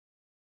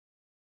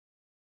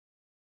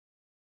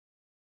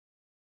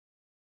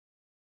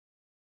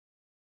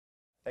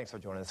Thanks for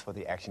joining us for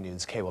the Action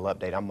News Cable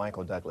Update. I'm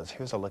Michael Douglas.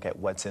 Here's a look at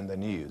what's in the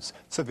news.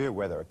 Severe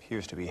weather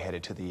appears to be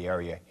headed to the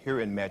area. Here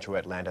in Metro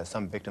Atlanta,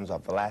 some victims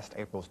of last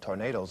April's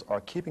tornadoes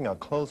are keeping a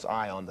close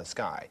eye on the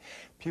sky.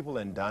 People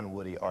in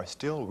Dunwoody are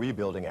still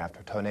rebuilding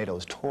after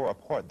tornadoes tore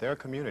apart their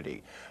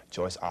community.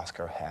 Joyce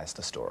Oscar has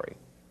the story.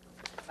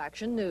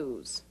 Action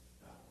News.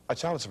 A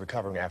child is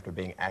recovering after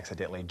being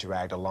accidentally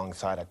dragged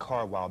alongside a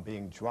car while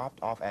being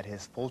dropped off at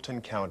his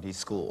Fulton County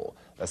school.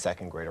 The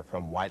second grader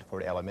from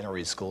Whiteford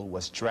Elementary School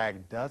was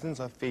dragged dozens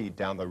of feet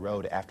down the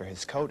road after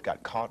his coat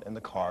got caught in the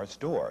car's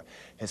door.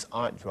 His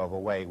aunt drove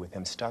away with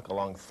him stuck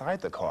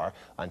alongside the car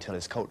until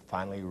his coat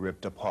finally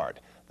ripped apart.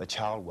 The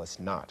child was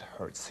not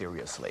hurt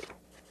seriously.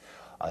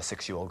 A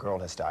 6-year-old girl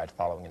has died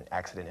following an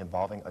accident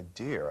involving a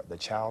deer. The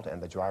child and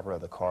the driver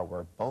of the car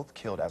were both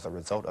killed as a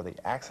result of the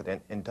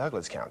accident in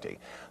Douglas County.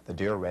 The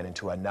deer ran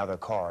into another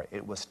car.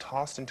 It was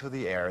tossed into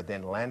the air,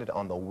 then landed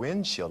on the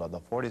windshield of the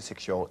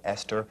 46-year-old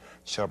Esther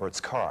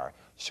Schubert's car.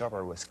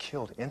 Schubert was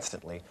killed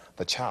instantly.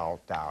 The child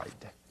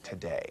died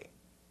today.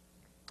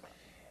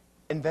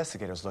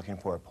 Investigators looking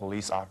for a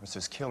police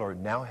officer's killer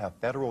now have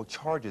federal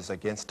charges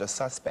against a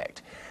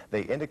suspect.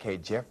 They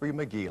indicate Jeffrey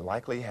McGee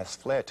likely has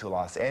fled to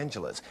Los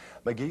Angeles.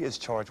 McGee is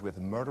charged with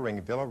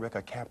murdering Villa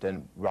Rica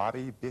captain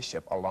Robbie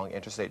Bishop along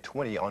Interstate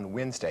 20 on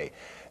Wednesday.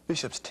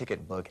 Bishop's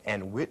ticket book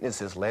and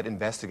witnesses led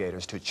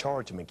investigators to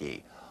charge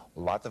McGee.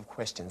 Lots of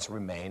questions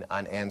remain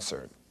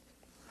unanswered.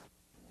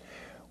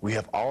 We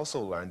have also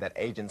learned that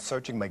agents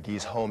searching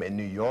McGee's home in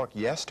New York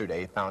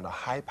yesterday found a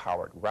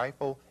high-powered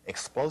rifle,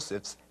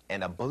 explosives,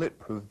 and a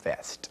bulletproof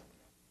vest.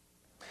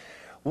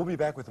 We'll be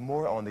back with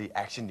more on the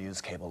Action News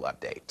Cable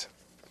Update.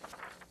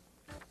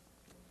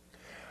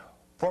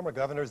 Former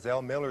Governor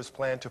Zell Miller's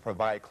plan to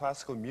provide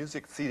classical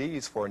music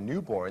CDs for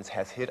newborns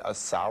has hit a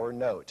sour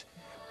note.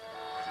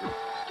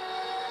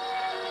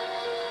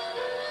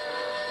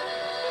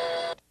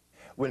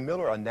 When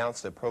Miller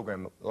announced the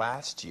program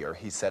last year,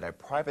 he said a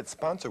private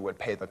sponsor would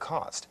pay the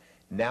cost.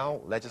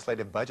 Now,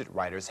 legislative budget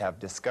writers have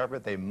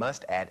discovered they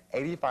must add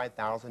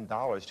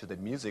 $85,000 to the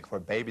Music for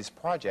Babies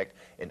project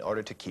in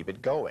order to keep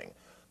it going.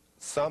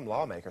 Some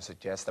lawmakers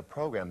suggest the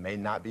program may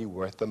not be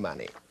worth the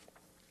money.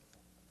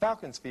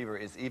 Falcons fever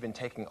is even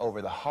taking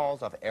over the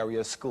halls of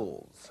area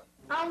schools.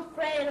 I'm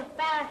Fred the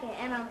Falcon,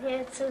 and I'm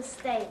here to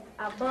stay.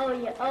 I'll bowl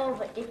you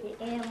over if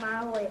you're in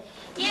my way.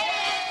 Yay!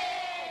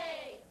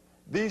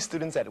 These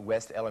students at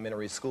West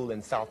Elementary School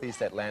in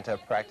Southeast Atlanta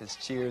practiced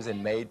cheers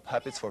and made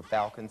puppets for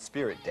Falcon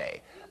Spirit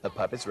Day. The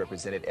puppets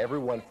represented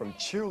everyone from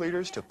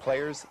cheerleaders to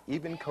players,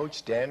 even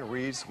Coach Dan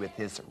Reeves with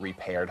his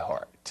repaired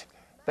heart.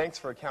 Thanks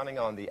for counting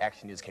on the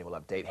Action News Cable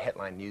Update.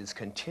 Headline News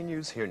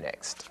continues here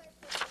next.